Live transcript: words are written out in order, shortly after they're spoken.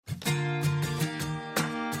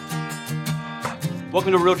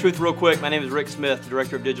Welcome to Real Truth Real Quick. My name is Rick Smith,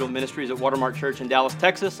 Director of Digital Ministries at Watermark Church in Dallas,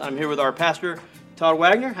 Texas. I'm here with our pastor, Todd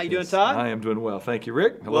Wagner. How you doing, Todd? I am doing well. Thank you,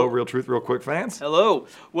 Rick. Hello, Real Truth Real Quick fans. Hello.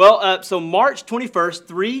 Well, so March 21st,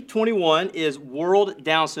 3/21 is World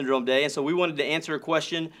Down Syndrome Day, and so we wanted to answer a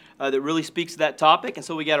question that really speaks to that topic, and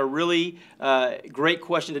so we got a really great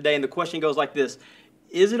question today, and the question goes like this.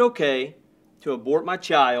 Is it okay to abort my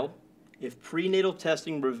child if prenatal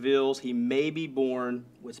testing reveals he may be born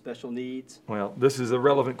with special needs? Well, this is a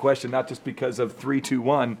relevant question, not just because of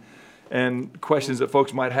 321 and questions that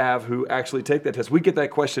folks might have who actually take that test. We get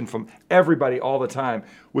that question from everybody all the time,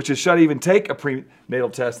 which is, should I even take a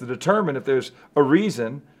prenatal test to determine if there's a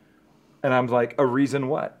reason? And I'm like, a reason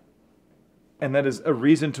what? And that is a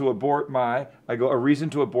reason to abort a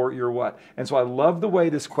reason to abort your what? And so I love the way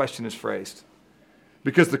this question is phrased,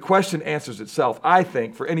 because the question answers itself, I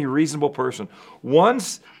think, for any reasonable person.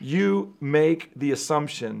 Once you make the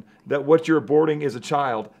assumption that what you're aborting is a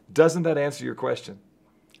child, doesn't that answer your question?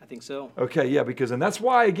 I think so. Okay, yeah, and that's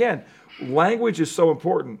why, again, language is so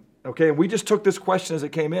important. Okay, and we just took this question as it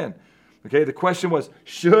came in. Okay, the question was,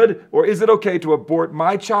 should or is it okay to abort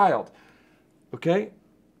my child? Okay,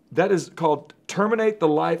 that is called terminate the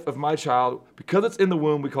life of my child. Because it's in the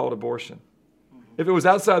womb, we call it abortion. If it was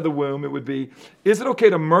outside the womb, it would be, is it okay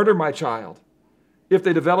to murder my child if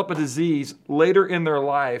they develop a disease later in their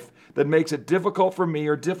life that makes it difficult for me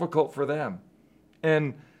or difficult for them?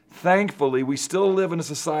 And thankfully, we still live in a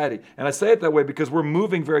society, and I say it that way because we're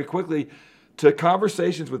moving very quickly to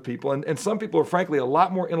conversations with people, and some people are frankly a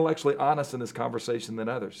lot more intellectually honest in this conversation than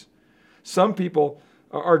others. Some people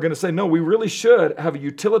are going to say, no, we really should have a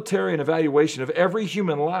utilitarian evaluation of every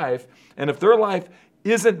human life, and if their life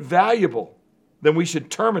isn't valuable, then we should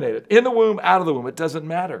terminate it. In the womb, out of the womb, it doesn't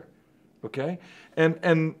matter, okay?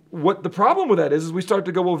 And what the problem with that is we start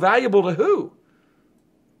to go, well, valuable to who?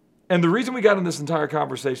 And the reason we got in this entire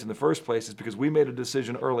conversation in the first place is because we made a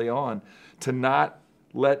decision early on to not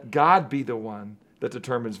let God be the one that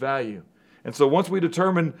determines value. And so once we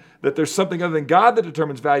determine that there's something other than God that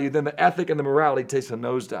determines value, then the ethic and the morality takes a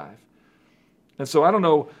nosedive. And so I don't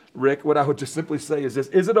know, Rick, what I would just simply say is this: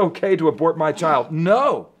 is it okay to abort my child?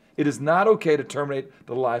 No. It is not okay to terminate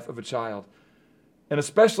the life of a child. And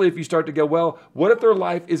especially if you start to go, well, what if their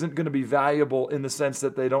life isn't going to be valuable in the sense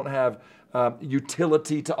that they don't have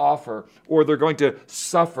utility to offer, or they're going to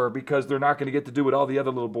suffer because they're not going to get to do what all the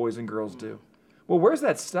other little boys and girls do? Well, where's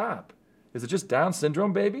that stop? Is it just Down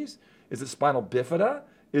syndrome babies? Is it spinal bifida?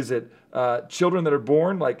 Is it children that are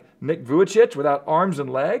born like Nick Vujicic without arms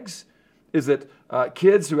and legs? Is it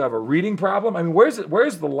kids who have a reading problem? I mean, where's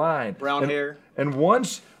the line? Brown hair. And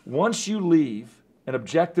once you leave an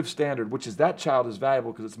objective standard, which is that child is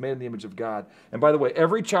valuable because it's made in the image of God. And by the way,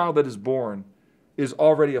 every child that is born is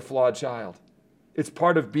already a flawed child. It's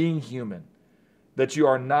part of being human, that you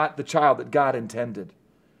are not the child that God intended,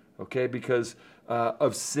 okay, because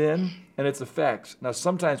of sin and its effects. Now,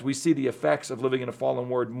 sometimes we see the effects of living in a fallen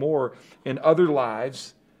world more in other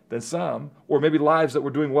lives than some, or maybe lives that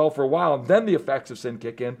were doing well for a while, and then the effects of sin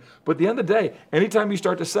kick in. But at the end of the day, anytime you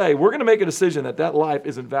start to say, we're going to make a decision that life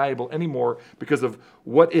isn't valuable anymore because of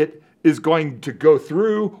what it is going to go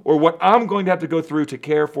through, or what I'm going to have to go through to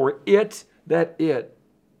care for it, that it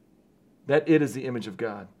is the image of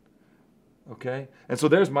God. Okay? And so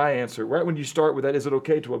there's my answer. Right when you start with that, is it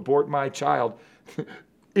okay to abort my child?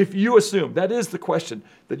 If you assume, that is the question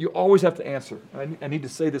that you always have to answer. I need to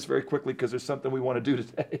say this very quickly because there's something we want to do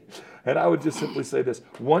today. And I would just simply say this.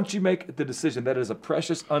 Once you make the decision that it is a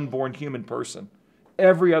precious unborn human person,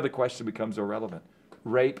 every other question becomes irrelevant.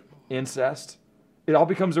 Rape, incest, it all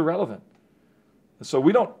becomes irrelevant. So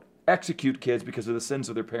we don't execute kids because of the sins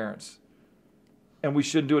of their parents. And we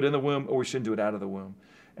shouldn't do it in the womb, or we shouldn't do it out of the womb.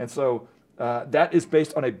 And so that is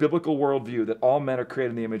based on a biblical worldview that all men are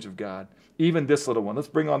created in the image of God. Even this little one. Let's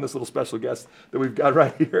bring on this little special guest that we've got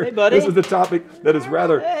right here. Hey, buddy. This is the topic that is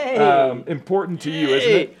rather important to you,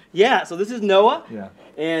 isn't it? Yeah, so this is Noah. Yeah.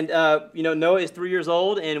 And, Noah is 3 years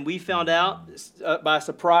old, and we found out by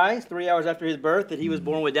surprise 3 hours after his birth that he was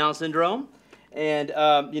born with Down syndrome. And,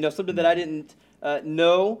 something that I didn't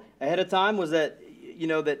know ahead of time was that,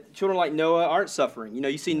 that children like Noah aren't suffering.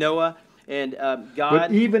 You see Noah and God.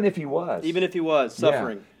 But even if he was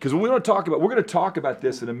suffering. Because we're going to talk about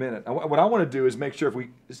this in a minute. What I want to do is make sure if we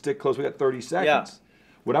stick close, we got 30 seconds. Yeah.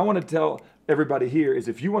 What I want to tell everybody here is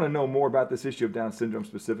if you want to know more about this issue of Down syndrome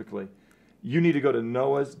specifically, you need to go to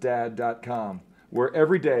noahsdad.com, where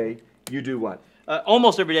every day you do what?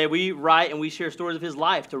 Almost every day we write and we share stories of his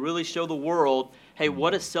life to really show the world, hey,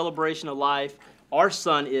 what a celebration of life our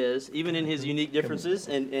son is, even in his unique differences.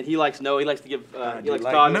 And he likes Noah. He likes to give Todd give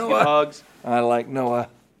hugs. I like Noah.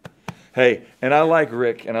 Hey, and I like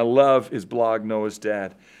Rick, and I love his blog, Noah's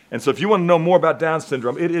Dad. And so if you want to know more about Down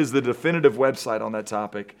syndrome, it is the definitive website on that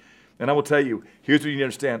topic. And I will tell you, here's what you need to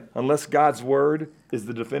understand. Unless God's word is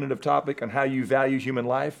the definitive topic on how you value human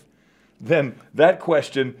life, then that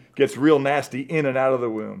question gets real nasty in and out of the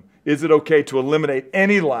womb. Is it okay to eliminate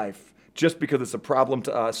any life just because it's a problem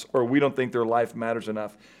to us or we don't think their life matters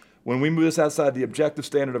enough? When we move this outside the objective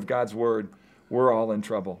standard of God's word, we're all in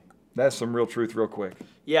trouble. That's some real truth real quick.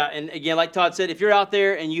 Yeah, and again, like Todd said, if you're out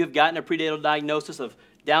there and you have gotten a prenatal diagnosis of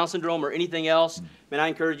Down syndrome or anything else, man, I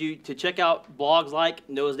encourage you to check out blogs like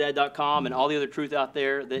noahsdad.com and all the other truth out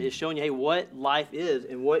there that is showing you, hey, what life is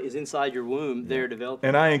and what is inside your womb there developing.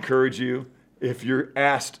 And I encourage you, if you're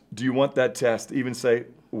asked, do you want that test, even say,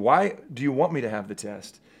 why do you want me to have the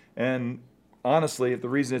test? And honestly, if the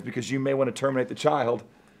reason is because you may want to terminate the child,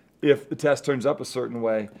 if the test turns up a certain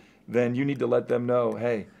way, then you need to let them know,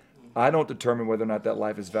 hey, I don't determine whether or not that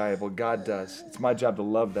life is valuable. God does. It's my job to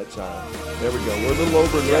love that child. There we go. We're a little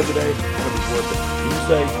over in red today, and it was worth it. Can you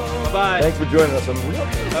say, Bye-bye. thanks for joining us on Real?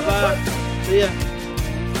 Bye-bye. See ya.